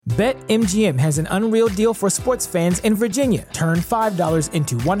BetMGM has an unreal deal for sports fans in Virginia. Turn $5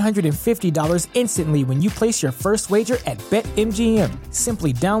 into $150 instantly when you place your first wager at BetMGM.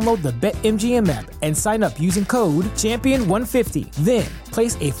 Simply download the BetMGM app and sign up using code Champion150. Then,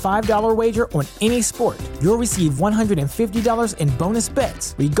 place a $5 wager on any sport. You'll receive $150 in bonus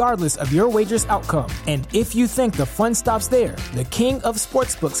bets, regardless of your wager's outcome. And if you think the fun stops there, the King of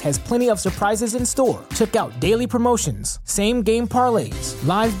Sportsbooks has plenty of surprises in store. Check out daily promotions, same-game parlays,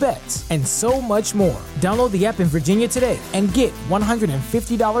 live bets, and so much more. Download the app in Virginia today and get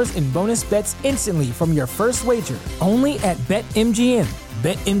 $150 in bonus bets instantly from your first wager. Only at BetMGM.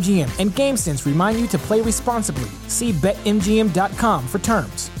 BetMGM and GameSense remind you to play responsibly. See BetMGM.com for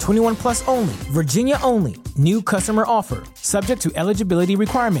terms. 21 plus only. Virginia only. New customer offer. Subject to eligibility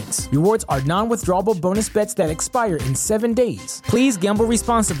requirements. Rewards are non-withdrawable bonus bets that expire in 7 days. Please gamble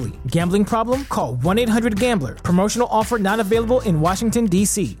responsibly. Gambling problem? Call 1-800-GAMBLER. Promotional offer not available in Washington,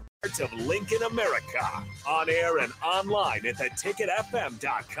 D.C. Of Lincoln America. On air and online at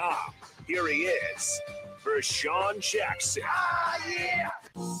theticketfm.com. Here he is, Vershawn Jackson. Ah, yeah!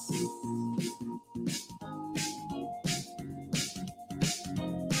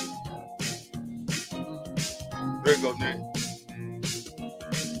 There you go, Nick.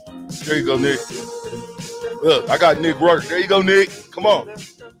 There you go, Nick. Look, I got Nick work. There you go, Nick. Come on.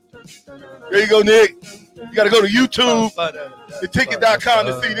 There you go, Nick. You got to go to YouTube, theticket.com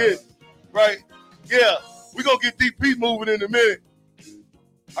to see this, right? Yeah, we're going to get DP moving in a minute.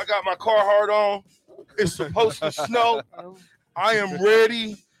 I got my Carhartt on. It's supposed to snow. I am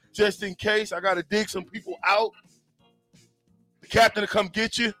ready just in case. I got to dig some people out. The captain to come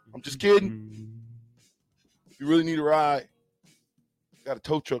get you. I'm just kidding. If you really need a ride, got a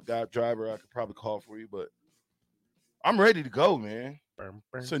tow truck driver I could probably call for you, but I'm ready to go, man.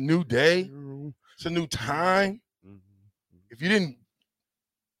 It's a new day. It's a new time. If you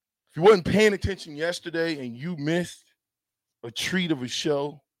wasn't paying attention yesterday and you missed a treat of a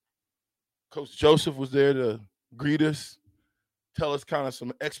show, Coach Joseph was there to greet us, tell us kind of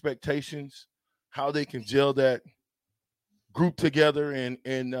some expectations, how they can gel that group together and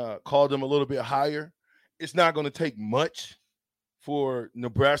call them a little bit higher. It's not going to take much for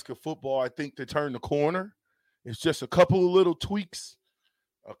Nebraska football, I think, to turn the corner. It's just a couple of little tweaks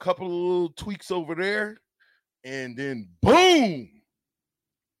over there, and then boom,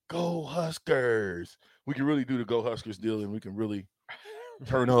 go Huskers. We can really do the go Huskers deal, and we can really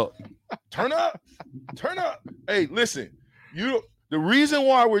turn up. Turn up. Hey, listen, the reason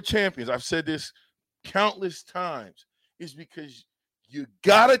why we're champions, I've said this countless times, is because you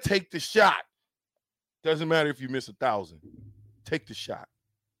got to take the shot. Doesn't matter if you miss 1,000. Take the shot.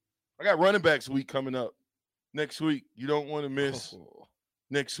 I got running backs week coming up next week. You don't want to miss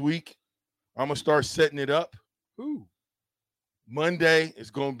next week. I'm going to start setting it up. Who? Monday is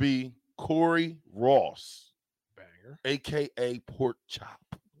going to be Corey Ross. Banger. A.K.A. Pork Chop.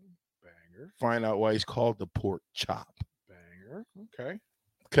 Banger. Find out why he's called the Pork Chop. Banger.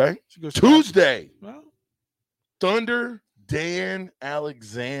 Okay. Tuesday. Well. Thunder Dan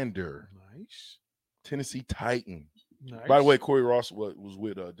Alexander. Nice. Tennessee Titan. Nice. By the way, Corey Ross was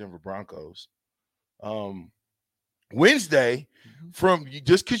with Denver Broncos. Wednesday, from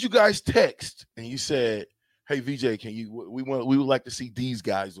just because you guys text and you said, "Hey VJ, we would like to see these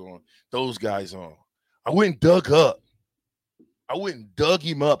guys on, those guys on." I went and dug up. I went and dug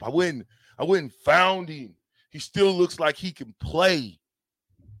him up. I went and found him. He still looks like he can play.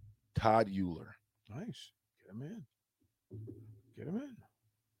 Todd Euler. Nice. Get him in.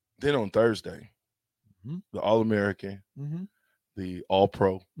 Then on Thursday, the All-American, the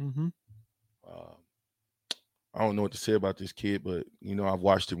All-Pro. I don't know what to say about this kid, but, I've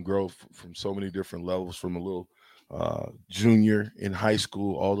watched him grow from so many different levels, from a little junior in high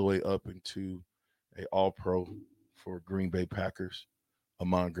school all the way up into a All-Pro for Green Bay Packers.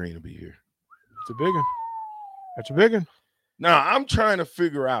 Ahman Green will be here. It's a big one. That's a big one. Now, I'm trying to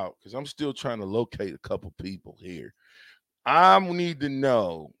figure out, because I'm still trying to locate a couple people here. I need to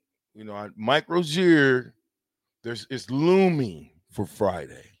know, Mike Rozier, it's looming for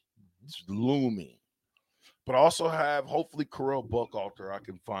Friday. It's looming. But I also have, hopefully, Correll Buckalter. I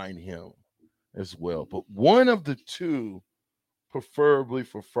can find him as well. But one of the two, preferably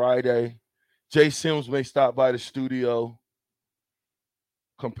for Friday, Jay Sims may stop by the studio,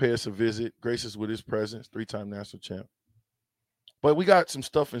 come pay us a visit, grace us with his presence, 3-time national champ. But we got some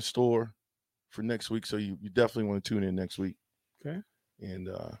stuff in store for next week, so you definitely want to tune in next week. Okay. And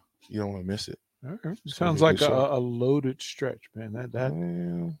you don't want to miss it. All right. Sounds like a loaded stretch, man.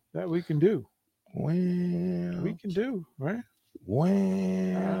 That we can do. Well, we can do, right?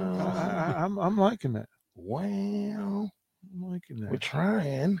 Well, I'm liking that. Well, I'm liking that. We're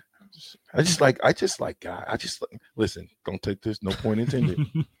trying. I just like guys. Listen, don't take this, no point intended.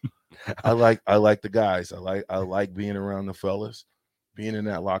 I like the guys. I like being around the fellas, being in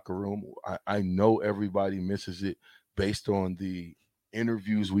that locker room. I know everybody misses it based on the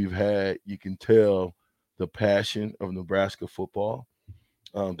interviews we've had. You can tell the passion of Nebraska football.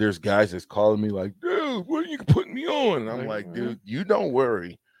 There's guys that's calling me like, dude, what are you putting me on? And I'm like, dude, you don't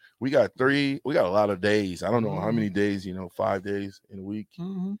worry. We got a lot of days. I don't know how many days, 5 days in a week.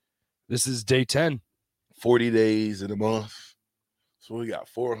 Mm-hmm. This is day 10. 40 days in a month. So we got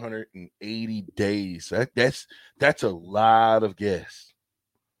 480 days. That's a lot of guests.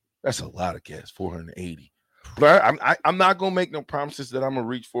 That's a lot of guests, 480. But I'm not gonna make no promises that I'm gonna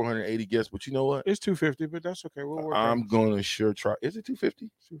reach 480 guests. But you know what? It's 250, but that's okay. We'll work. I'm gonna sure try. Is it 250?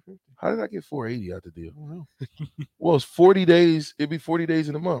 250. How did I get 480 out the deal? I don't know. Well, it's 40 days. It'd be 40 days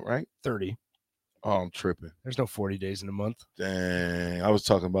in a month, right? 30. Oh, I'm tripping. There's no 40 days in a month. Dang, I was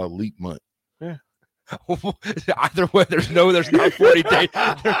talking about leap month. Yeah. Either way, there's not 40 days.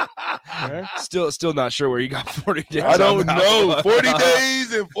 Still not sure where you got 40 days. I don't know. 40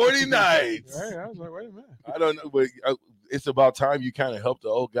 days and 40 nights. Right, I was like, wait a minute. I don't know, but it's about time you kind of help the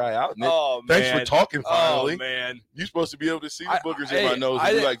old guy out. Nick. Oh, thanks man. for talking. Finally, oh man, you're supposed to be able to see the boogers in my nose. I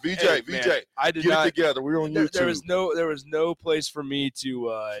And be like, VJ, man, I did get not, it together. We're on YouTube. There was no place for me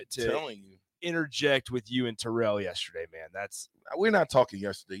to telling you. interject with you and Terrell yesterday, man. We're not talking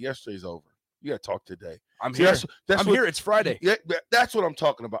yesterday. Yesterday's over. You got to talk today. I'm here. That's I'm what, here. It's Friday. Yeah, that's what I'm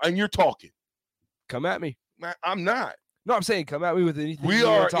talking about. And you're talking. Come at me. I'm not. No, I'm saying come at me with anything. We you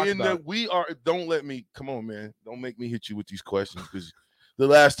are want to talk in about. the. We are. Don't let me. Come on, man. Don't make me hit you with these questions because the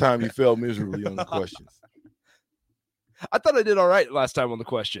last time you failed miserably on the questions. I thought I did all right last time on the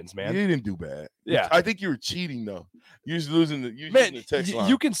questions, man. You didn't do bad. Yeah. I think you were cheating though. You're just losing the. You're Man, using the text line.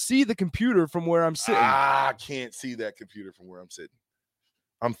 you can see the computer from where I'm sitting. I can't see that computer from where I'm sitting.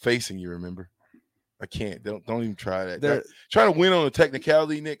 I'm facing you. Remember, I can't. Don't even try that. Trying to win on a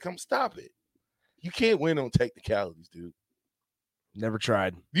technicality, Nick. Come stop it. You can't win on technicalities, dude. Never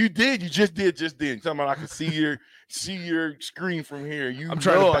tried. You did. You just did. Just then. Talking about I can see your screen from here. I'm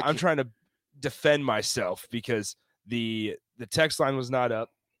trying to defend myself because the text line was not up.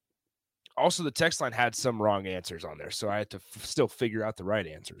 Also, the text line had some wrong answers on there, so I had to still figure out the right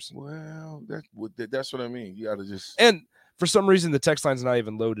answers. Well, that's what I mean. You got to just. And for some reason, the text line's not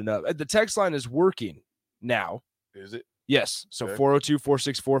even loading up. The text line is working now. Is it? Yes. So Okay.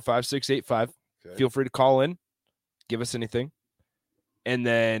 402-464-5685. Okay. Feel free to call in, give us anything. And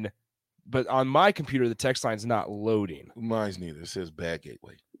then, but on my computer, the text line's not loading. Mine's neither. It says bad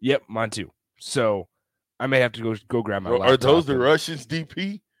gateway. Yep, mine too. So I may have to go grab my laptop. Are those the Russians,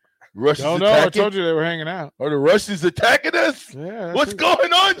 DP? Russians No, attacking? I told you they were hanging out. Are the Russians attacking us? Yeah. What's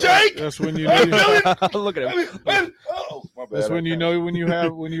going on, Jake? That's when you I'm know. feeling- Look at him. Oh, my bad. That's when you know when you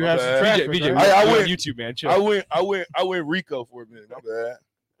have My some bad. traffic. VJ, right? I you're went- on YouTube, man. Chill. I went Rico for a minute. My bad.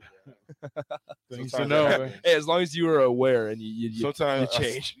 Things to Sometimes know, that man. happens. Hey, as long as you are aware and you Sometimes you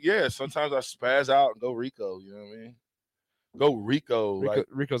change. sometimes I spaz out and go Rico. You know what I mean? Go Rico. Like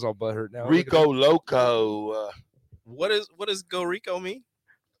Rico's all butthurt now. Rico Loco. What does Go Rico mean?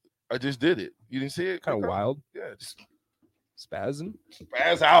 I just did it. You didn't see it? Kind of Rico? wild. Yeah, just Spazzing.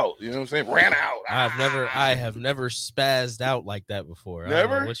 spaz out. You know what I'm saying? Ran out. I have never spazzed out like that before. Never? I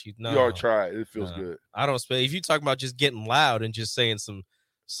don't know what you know. You ought to try it. It feels No. good. I don't spaz. If you talk about just getting loud and just saying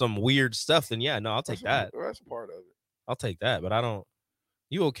some weird stuff, then yeah, no, I'll take that. That's a part of it. I'll take that. But I don't.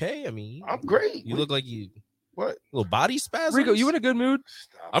 You okay? I mean, I'm great. you look like you What? little body spasms. Rico, you in a good mood?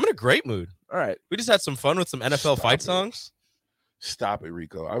 Stop. I'm in a great mood. All right. We just had some fun with some NFL Stop fight it. songs. Stop it,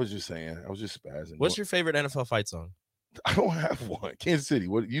 Rico. I was just saying. I was just spazzing. What's your favorite NFL fight song? I don't have one. Kansas City.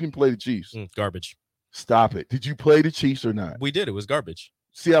 What? You didn't play the Chiefs. Garbage. Stop it. Did you play the Chiefs or not? We did. It was garbage.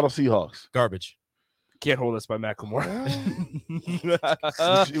 Seattle Seahawks. Garbage. Can't hold us by Macklemore.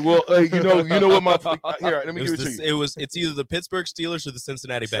 Well, you know what my here. Let me It give it was to you. it's either the Pittsburgh Steelers or the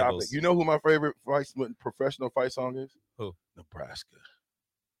Cincinnati Stop Bengals. it. You know who my favorite professional fight song is? Who? Nebraska.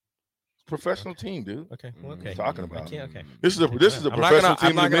 Professional team, dude. Okay. Well, okay. Talking about. Okay. This is a I'm professional not team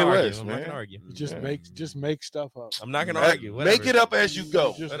in the gonna argue. Midwest, I'm not man. gonna argue. Just make stuff up. I'm not gonna Hey, argue. Make Whatever. it up as you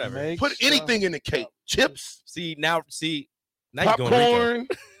go. Just Whatever. make Put stuff anything in the cake. up. Chips, Now you're going Rico. popcorn,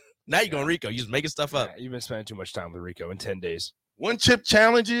 Now you're going Rico. You just making stuff up. You've been spending too much time with Rico in 10 days. one chip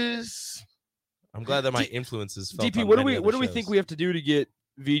challenges. I'm glad that my influences. Felt DP, on what do many we other think shows. we have to do to get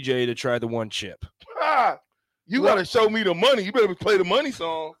VJ to try the one chip? You gotta show me the money. You better play the money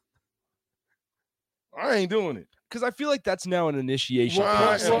song. I ain't doing it. Because I feel like that's now an initiation Why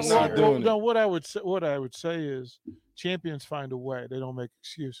process. am I not doing it? No, what I would say is champions find a way. They don't make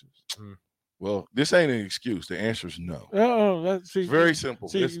excuses. Well, this ain't an excuse. The answer is no. Oh, that's It's very simple.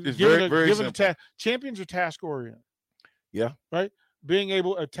 See, It's given very a simple. champions are task oriented. Yeah. Right. Being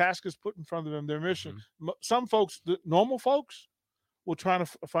able, a task is put in front of them, their mission. Mm-hmm. Some folks, the normal folks, will try to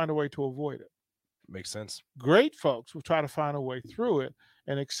find a way to avoid it. Makes sense. Great folks will try to find a way through it,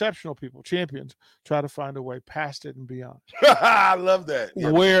 and exceptional people, champions, try to find a way past it and beyond. I love that. Yeah.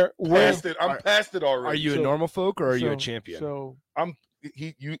 Where Past it. I'm past it already. Are you a normal folk or are you a champion? So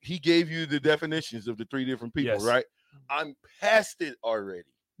he gave you the definitions of the three different people, Yes. right? I'm past it already.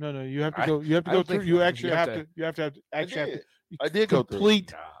 no, you have to go. You have to go through. You actually have to. You have to I did go through.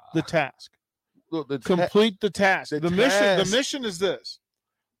 complete the task. Look, Complete the task. the The mission. The task. mission is this: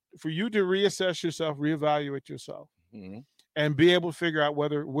 for you to reassess yourself, reevaluate yourself, Mhm. and be able to figure out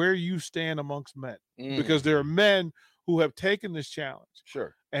where you stand amongst men. Mhm. Because there are men who have taken this challenge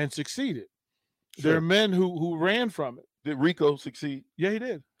Sure. and succeeded. There are men who ran from it. Did Rico succeed? Yeah, he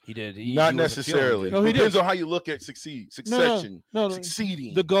did. He did. Not necessarily. No, he Depends did. on how you look at succession. No.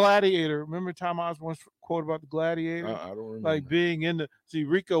 Succeeding. The gladiator. Remember Tom Osborne's quote about the gladiator? I don't remember. Like being in the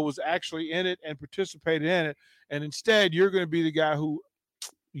Rico was actually in it and participated in it, and instead you're going to be the guy who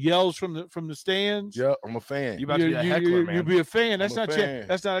yells from the stands. Yeah, I'm a fan. You about to be a heckler, man. You be a fan. That's I'm a not fan.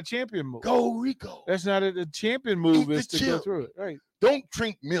 that's not a champion move. Go Rico. That's not a champion move. Eat Is the to go chip. through it, right? Don't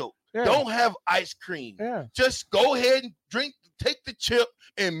drink milk. Yeah. Don't have ice cream. Yeah. Just go ahead and take the chip,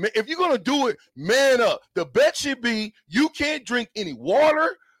 and if you're gonna do it, man up. The bet should be you can't drink any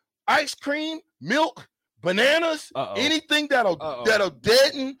water, ice cream, milk, bananas, anything that'll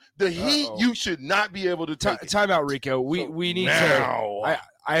deaden the heat. You should not be able to take it. Time out, Rico. We need now. to.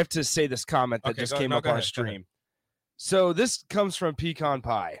 I have to say this comment that just came up on a stream. So this comes from Pecan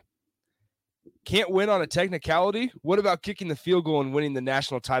Pie. Can't win on a technicality. What about kicking the field goal and winning the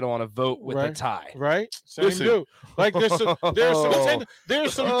national title on a vote with a tie? Right. Same Listen. do. Like there's some You guys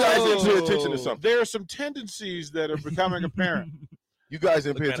didn't pay attention to something. There are some tendencies that are becoming apparent. You guys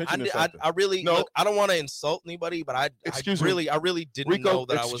didn't pay Look, man, attention to something. I really look, I don't want to insult anybody, but I really didn't Rico, know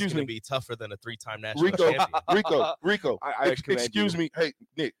that I was excuse going me. to be tougher than a 3-time national Rico, champion. Rico. Excuse me. Hey,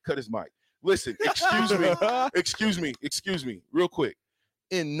 Nick, cut his mic. Listen, excuse me, real quick.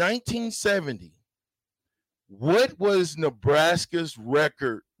 In 1970, what was Nebraska's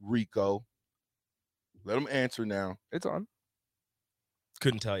record, Rico? Let him answer now. It's on.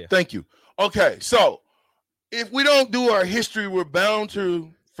 Couldn't tell you. Thank you. Okay, so if we don't do our history, we're bound to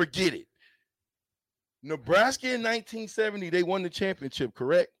forget it. Nebraska in 1970, they won the championship,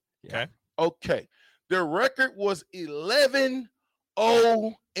 correct? Okay. Okay. Their record was 11-0-1.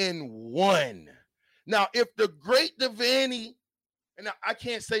 Now, if the Great Devaney, and I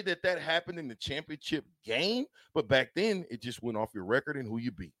can't say that happened in the championship game, but back then it just went off your record and who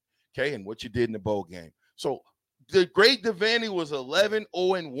you beat, okay, and what you did in the bowl game. So the Great Devaney was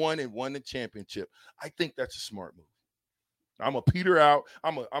 11-0-1 and won the championship. I think that's a smart move. I'm a peter out.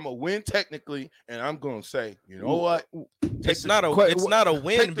 I'm a win technically, and I'm gonna say, you know what? It's not a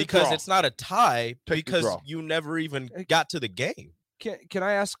win because it's not a tie because you never even got to the game. Can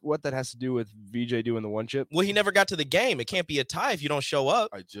I ask what that has to do with VJ doing the one chip? Well, he never got to the game. It can't be a tie if you don't show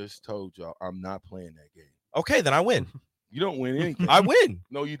up. I just told y'all I'm not playing that game. Okay, then I win. You don't win anything. I win.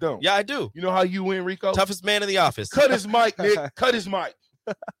 No, you don't. Yeah, I do. You know how you win, Rico? Toughest man in the office. Cut his mic, Nick. Cut his mic.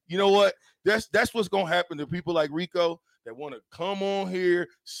 You know what? That's what's gonna happen to people like Rico that want to come on here,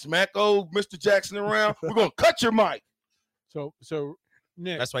 smack old Mr. Jackson around. We're gonna cut your mic. So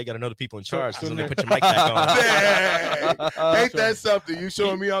Nick, that's why you got to know the people in charge. So they put your mic back on. Dang. Ain't that something? You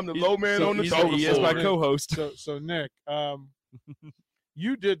showing me I'm the low man on the totem. He is my co-host. So Nick,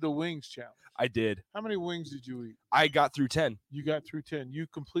 you did the wings challenge. I did. How many wings did you eat? I got through 10. You got through 10. You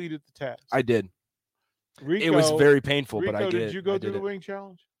completed the task. I did. Rico, it was very painful, Rico, but I did. Did you go through the wing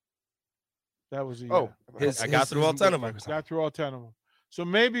challenge? That was I got through all 10 of them. Got through all 10 of them. So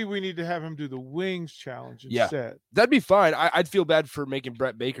maybe we need to have him do the wings challenge instead. Yeah, that'd be fine. I'd feel bad for making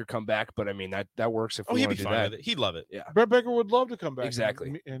Brett Baker come back, but I mean that works if we he'd want be to do fine that. with it. He'd love it. Yeah, Brett Baker would love to come back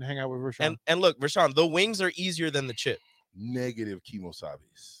exactly and hang out with Rashawn. And look, Rashawn, the wings are easier than the chip. Negative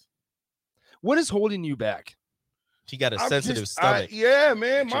Kemosabe's. What is holding you back? He got a sensitive stomach. Yeah,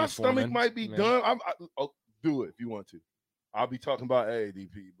 man, my stomach might be done. Do it if you want to. I'll be talking about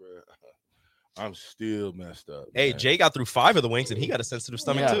ADP, bro. I'm still messed up. Hey, man. Jay got through 5 of the wings, and he got a sensitive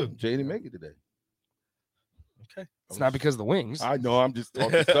stomach too. Jay didn't make it today. Okay, it's not because of the wings. I know. I'm just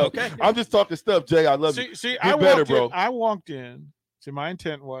talking stuff. Okay, I'm just talking stuff. Jay, I love you. See, Get better, bro. I walked in. See, my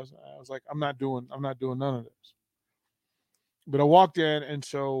intent was, I was like, I'm not doing none of this. But I walked in, and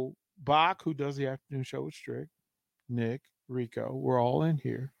so Bach, who does the afternoon show with Strick, Nick, Rico, we're all in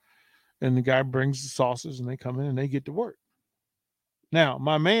here, and the guy brings the sauces, and they come in and they get to work. Now,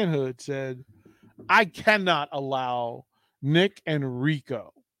 my manhood said, I cannot allow Nick and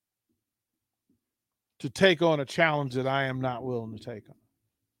Rico to take on a challenge that I am not willing to take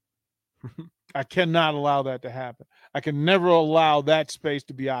on. I cannot allow that to happen. I can never allow that space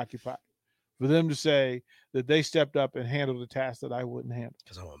to be occupied for them to say that they stepped up and handled a task that I wouldn't handle.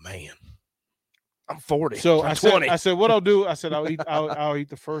 Because I'm a man. I'm 40. So I'm I 20. said, what I'll do, I said, I'll eat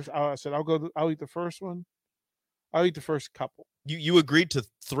the first. I said, I'll eat the first one. I'll eat the first couple. You agreed to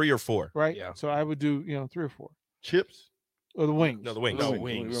 3 or 4. Right? Yeah. So I would do, 3 or 4. Chips? Or the wings. No, the wings. No,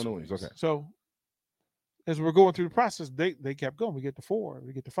 wings. wings. Okay. So as we're going through the process, they kept going. We get to 4,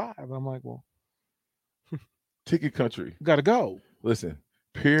 we get to 5. I'm like, well, Ticket Country. Gotta go. Listen,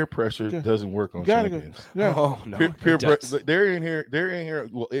 peer pressure doesn't work on champions. Go. Yeah. Oh no. Peer pressure. They're in here.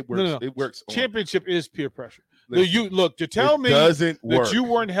 Well, it works. No. It works. Championship is peer pressure. Listen, To tell me doesn't work. that you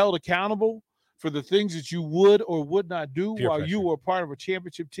weren't held accountable for the things that you would or would not do Peer while pressure. you were part of a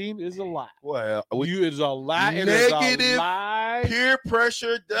championship team is a lie. Well, Is a lie. It is a negative lie. peer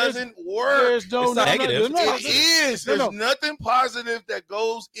pressure doesn't work. There's no It's not negative. It is. No, There's no. nothing positive that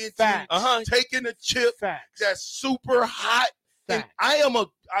goes into Facts. taking a chip Facts. that's super hot. And Facts.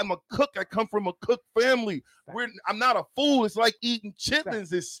 I'm a cook. I come from a cook family. I'm not a fool. It's like eating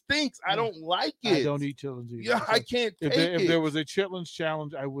chitlins. It stinks. I don't like it. I don't eat chitlins either. Yeah, I can't take If it. there was a chitlins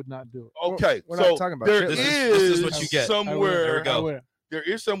challenge, I would not do it. Okay, We're so not talking about there chitlins. This is what you get. somewhere. There we go. I would. There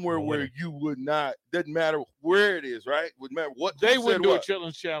is somewhere You're a where winner. you would not. Doesn't matter where it is, right? Wouldn't matter what They who wouldn't said do a what.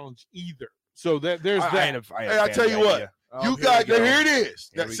 chitlins challenge either. So there's I that. ain't a Hey, I fan tell of you the what, idea. Oh, you here guys, we go. here it is.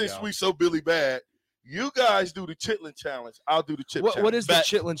 Here That we since go. we so Billy bad, you guys do the chitlin challenge. I'll do the chip challenge. What is the Bet.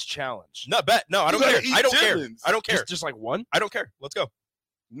 chitlins challenge? No, bet. No, I You don't gotta care. eat I don't care. chitlins. I don't care. Just like one? I don't care. Let's go.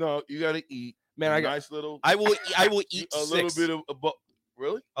 No, you got to eat. Man, a I got. nice little. I will eat a 6. little bit of a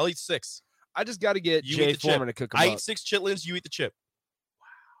really. I'll eat 6. I just got to get You Jay eat the chip. Foreman to cook them I up. eat 6 chitlins. You eat the chip.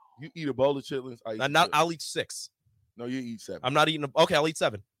 You eat a bowl of chitlins. I eat the chip. I'll eat 6. No, you eat 7. I'm not eating. Okay, I'll eat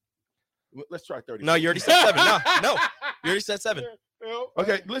 7. Let's try 30. No, you already said 7. No, you already said 7.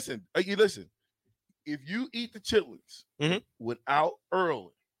 Okay, listen. You listen. If you eat the chitlins Mhm. without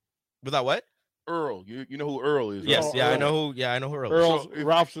Earl, Without what? Earl, you know who Earl is? Yes, right? yeah, I Earl. know who. Yeah, I know who Earl is. Earl's So if-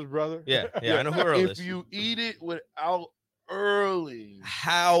 Ralph's brother. Yeah, I know who Earl If is. you eat it without Early,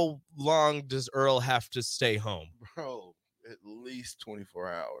 How long does Earl have to stay home? bro, at least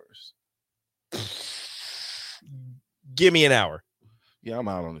 24 hours. Give me an hour. Yeah, I'm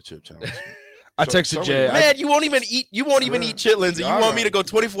out on the chip challenge. I So- texted so- Jay. Man, you won't even eat. You won't even eat chitlins, and you want me to go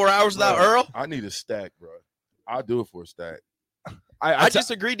 24 hours without Bro, Earl? I need a stack, bro. I'll do it for a stack. I just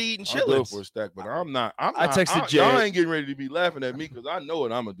agreed to eating I'll do it chitlins. for a stack, but I'm not. I texted Jay. Y'all ain't getting ready to be laughing at me because I know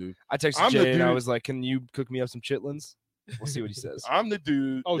what I'm gonna do. I texted I'm the Jay and I dude- was like, "Can you cook me up some chitlins?" We'll see what he says. I'm the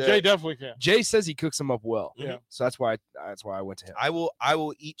dude. Oh, that- Jay definitely can. Jay says he cooks them up well. Yeah. So that's why I went to him. I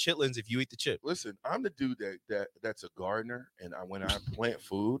will eat chitlins if you eat the chip. Listen, I'm the dude that's a gardener, and when I plant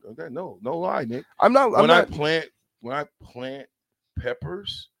food, okay, no lie, Nick. I'm not. When I plant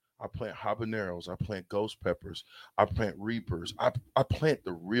peppers, I plant habaneros, I plant ghost peppers, I plant reapers, I plant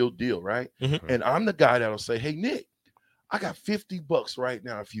the real deal, right? Mhm. And I'm the guy that'll say, "Hey, Nick, I got $50 right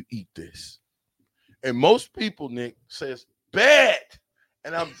now if you eat this." And most people, Nick, says, "Bet,"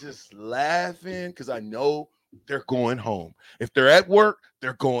 and I'm just laughing because I know they're going home. If they're at work,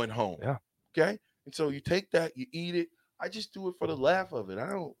 they're going home. Yeah. Okay. And so you take that, you eat it. I just do it for the laugh of it. I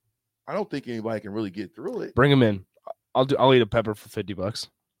don't think anybody can really get through it. Bring him in. I'll eat a pepper for $50.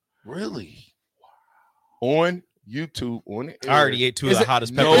 Really? On YouTube, on the air. I already ate 2 of Is the it-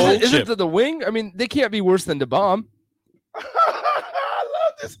 hottest no, peppers. Is chip. it the wing? I mean, they can't be worse than the bomb I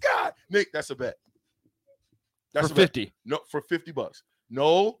love this guy. Nick, that's a bet. for a bet. 50. No, for $50.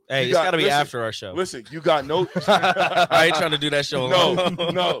 No. Hey, you it's got to be listen, after our show. Listen, you got no. I ain't trying to do that show alone.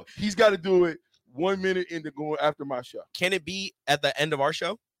 no. He's got to do it 1 minute into going after my show. Can it be at the end of our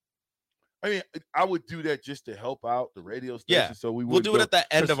show? I mean, I would do that just to help out the radio station. Yeah, So we'll We'll do it at the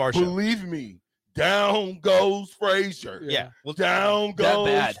end of our show. Believe me, down goes Frazier. Yeah, we'll Down That goes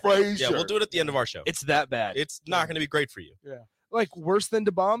bad. Frazier. Yeah, we'll do it at the end of our show. It's that bad. It's not going to be great for you. like worse than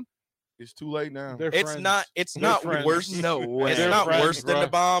the bomb? It's too late now. They're It's friends. not. It's They're not friends. worse. No way. It's They're not friends, worse than bro. the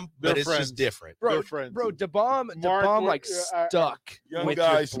bomb, but They're it's friends. just different. They're friends. Bro, the bomb Mark, like I- stuck. Young with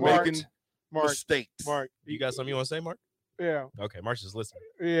guys your throat. making Mark, mistakes. Mark. You got something you want to say, Mark? Yeah, Okay, Mark's just listening.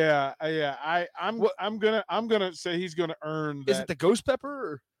 yeah. I'm gonna say he's gonna earn that. Is it the ghost pepper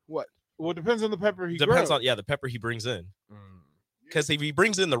or what? Well, it depends on the pepper he Depends grows. on the pepper he brings in. Because if he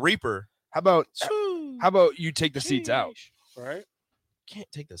brings in the Reaper, How about you take the seeds out? right.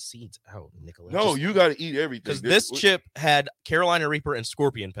 can't take the seeds out, Nicholas. No, you got to eat everything. because this chip had Carolina Reaper and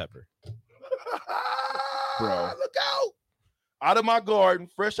Scorpion pepper. Bro, look out! out of my garden,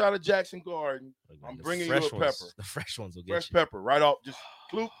 fresh out of Jackson Garden. I'm bringing you a pepper. The fresh ones will get fresh you. pepper right off. Just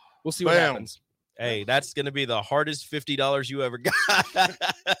cloop. We'll see what happens. Hey, that's gonna be the hardest $50 you ever got.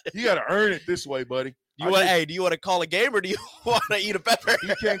 You got to earn it this way, buddy. Do you want to call a game or do you want to eat a pepper?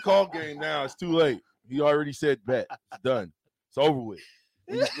 You can't call game now. It's too late. He already said bet. It's done. It's over with.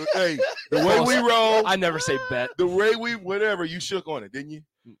 Hey, the way we roll. I never say bet. The way whatever, you shook on it, didn't you?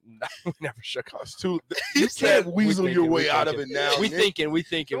 No, we never shook on it. You can't weasel your way out of it now. We thinking.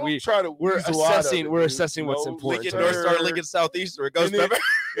 Don't try to weasel out of it. We're assessing what's important. Lincoln North Star, Lincoln Southeast, or it goes pepper.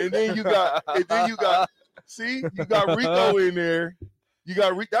 And then you got, see, you got Rico in there. You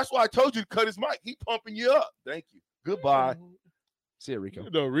got that's why I told you to cut his mic. He pumping you up. Thank you. Goodbye. See you, Rico.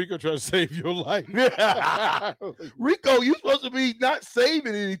 No, Rico trying to save your life. Rico, you're supposed to be not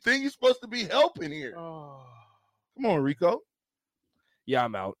saving anything. You're supposed to be helping here. Oh. Come on, Rico. Yeah,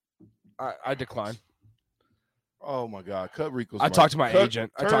 I'm out. I decline. Oh my God, cut Rico's. I talked to my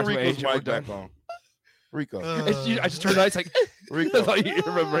agent. I talked to my agent. Mic back on. Rico. I just turned on. It's like Rico. You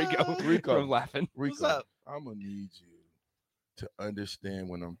remember Rico from laughing. Rico, what's up? I'm gonna need you to understand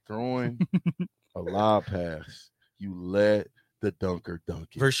when I'm throwing a lob pass, you let the dunker dunk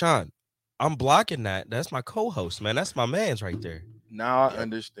it. Vershawn, I'm blocking that. That's my co-host, man. That's my man's right there. Now I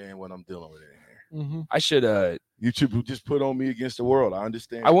understand what I'm dealing with in here. Mm-hmm. I should you should just put on me against the world. I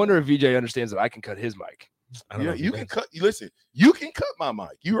understand. I wonder if VJ understands that I can cut his mic. Yeah, you can cut. Listen, you can cut my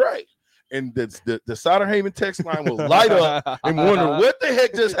mic. You're right. And the Sutter Haven text line will light up and wonder what the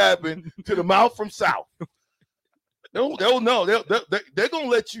heck just happened to the mouth from South. They'll know. They're gonna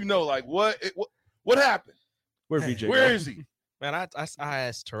let you know, like what happened. Where VJ? Where is he? Man, I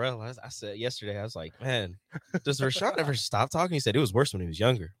asked Terrell. I said yesterday, I was like, man, does Vershawn ever stop talking? He said it was worse when he was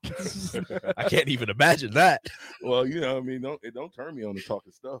younger. I can't even imagine that. Well, you know, I mean, don't turn me on to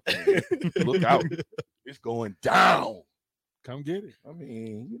talking stuff. Man. Look out. It's going down. Come get it. I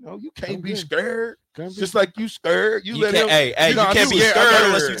mean, you know, you can't be scared. Just like you scared. You can't be scared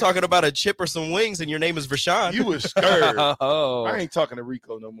unless you're talking about a chip or some wings and your name is Vershawn. You was scared. I ain't talking to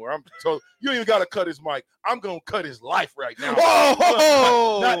Rico no more. You don't even got to cut his mic. I'm going to cut his life right now.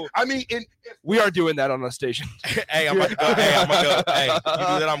 We are doing that on the station. Hey, I'm about to go. Hey, you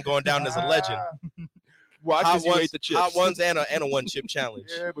do that, I'm going down as a legend. Why? Because you ate the chips. Hot ones and a one chip challenge.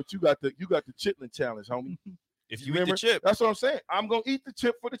 Yeah, but you got the chitlin challenge, homie. If you eat the chip. That's what I'm saying. I'm going to eat the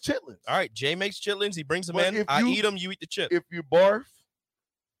chip for the chitlins. All right. Jay makes chitlins. He brings them in. I eat them. You eat the chip. If you barf,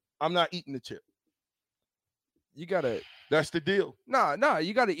 I'm not eating the chip. You got to. That's the deal. No.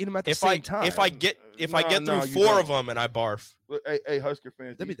 You got to eat them at the same time. If I get through four of them and I barf. Hey, Husker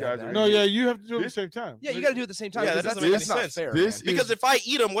fans. These guys no, yeah, you have to do it at the same time. Yeah, you got to do it at the same time. Yeah, that doesn't make sense. Fair, because if I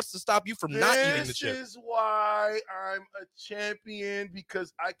eat them, what's to stop you from not eating the chip? This is why I'm a champion,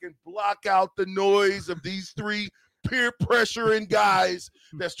 because I can block out the noise of these three peer pressuring guys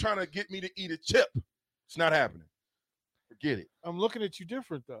that's trying to get me to eat a chip. It's not happening. Forget it. I'm looking at you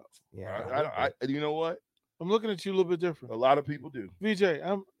different, though. Yeah, you know what? I'm looking at you a little bit different. A lot of people do. VJ,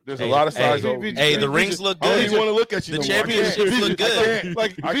 there's a lot of size over. Hey, the rings look good. I don't even want to look at you. The championships look good.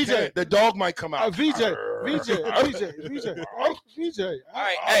 Like VJ, the dog might come out. VJ. All right,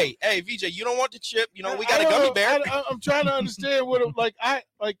 hey, VJ, you don't want the chip. You know we got a gummy bear. I'm trying to understand what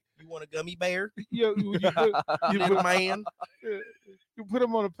You want a gummy bear? You put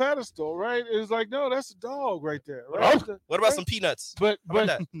him on a pedestal, right? It's like, no, that's a dog right there. Right? What about some peanuts? But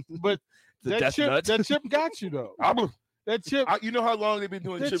that chip got you though. That chip. You know how long they've been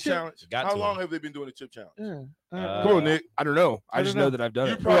doing the chip challenge? How long have they been doing the chip challenge? Yeah. Come on, Nick. I don't know. I just know that I've done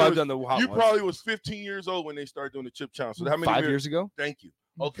it. I've done the You probably was 15 years old when they started doing the chip challenge. So how many 5 years ago? Thank you.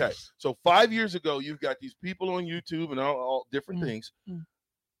 Okay, so 5 years ago, you've got these people on YouTube and all different things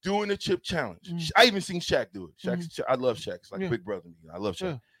doing the chip challenge. I even seen Shaq do it. I love Shaq. It's like big brother. I love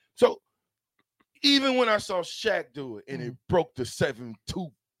Shaq. So even when I saw Shaq do it and it broke the 7'2"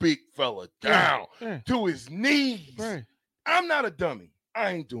 big fella down to his knees, I'm not a dummy.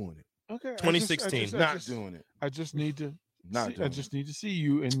 I ain't doing it. Okay. 2016. Not doing it. I just need to. I just need to see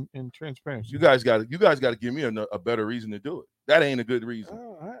you in transparency. You guys got to give me a better reason to do it. That ain't a good reason.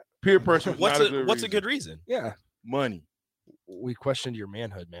 Peer pressure. What's a good reason? Yeah, money. We questioned your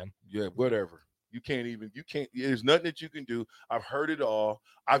manhood, man. Yeah, whatever. You can't. There's nothing that you can do. I've heard it all.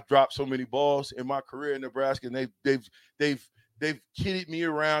 I've dropped so many balls in my career in Nebraska, and they've kidded me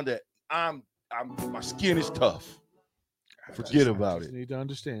around that my skin is tough. Forget about it. I need to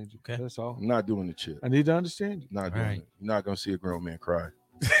understand you. Okay, that's all. I'm not doing the chip. I need to understand you. Not doing it. You're not gonna see a grown man cry.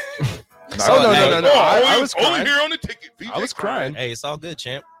 No. I was only here on the ticket. I was crying. Hey, it's all good,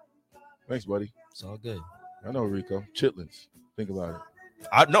 champ. Thanks, buddy. It's all good. I know, Rico. Chitlins. Think about it.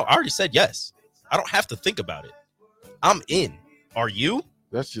 I already said yes. I don't have to think about it. I'm in. Are you?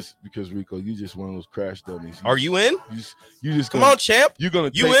 That's just because, Rico, you just one of those crash dummies. Are you in? You just come on, champ. You're gonna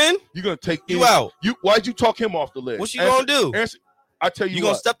you in? You're gonna take you out. Why'd you talk him off the list? What you gonna do? I tell you, you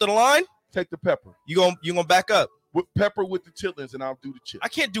gonna step to the line? Take the pepper. You gonna back up with pepper with the chitlins, and I'll do the chip. I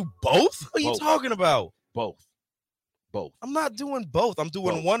can't do both. What are you talking about? Both. I'm not doing both. I'm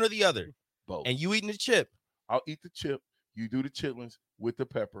doing one or the other. Both. And you eating the chip? I'll eat the chip. You do the chitlins with the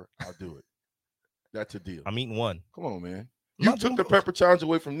pepper. I'll do it. That's a deal. I'm eating one. Come on, man. You took the pepper challenge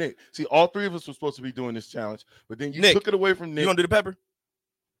away from Nick. See, all three of us were supposed to be doing this challenge, but then you took it away from Nick. You gonna do the pepper?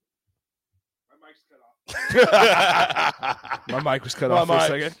 My mic's cut off. My mic was cut off for a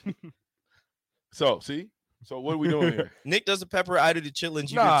second. So what are we doing here? Nick does the pepper. I do the chitlins.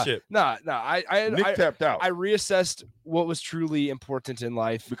 You do the chip. Nick tapped out. I reassessed what was truly important in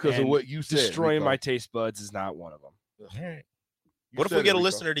life because of what you said. Destroying my taste buds is not one of them. All right. What if we get a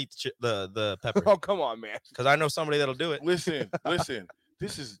listener to eat the pepper? Oh, come on, man. Because I know somebody that'll do it. Listen.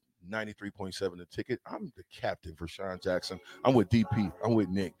 This is 93.7 The Ticket. I'm the captain for Sean Jackson. I'm with DP. I'm with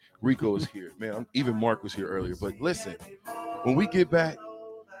Nick. Rico is here. Man, even Mark was here earlier. But listen, when we get back,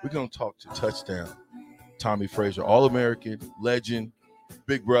 we're going to talk to Touchdown. Tommy Frazier, All-American, legend,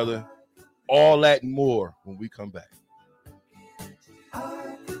 big brother, all that and more when we come back.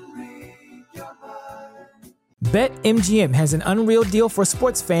 BetMGM has an unreal deal for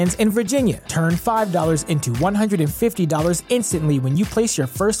sports fans in Virginia. Turn $5 into $150 instantly when you place your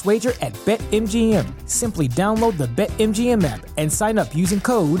first wager at BetMGM. Simply download the BetMGM app and sign up using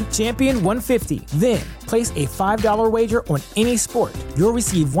code Champion150. Then, place a $5 wager on any sport. You'll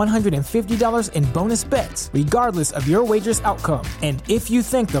receive $150 in bonus bets, regardless of your wager's outcome. And if you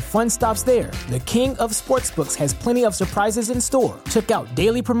think the fun stops there, the king of sportsbooks has plenty of surprises in store. Check out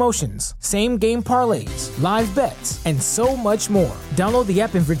daily promotions, same-game parlays, live bets, and so much more. Download the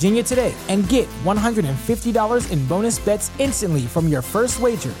app in Virginia today and get $150 in bonus bets instantly from your first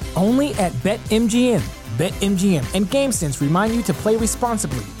wager. Only at BetMGM. BetMGM and GameSense remind you to play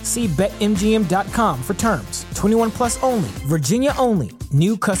responsibly. See BetMGM.com for terms. 21 plus only. Virginia only.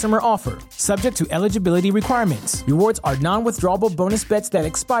 New customer offer. Subject to eligibility requirements. Rewards are non-withdrawable bonus bets that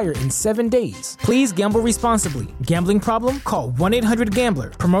expire in 7 days. Please gamble responsibly. Gambling problem? Call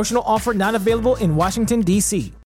 1-800-GAMBLER. Promotional offer not available in Washington, D.C.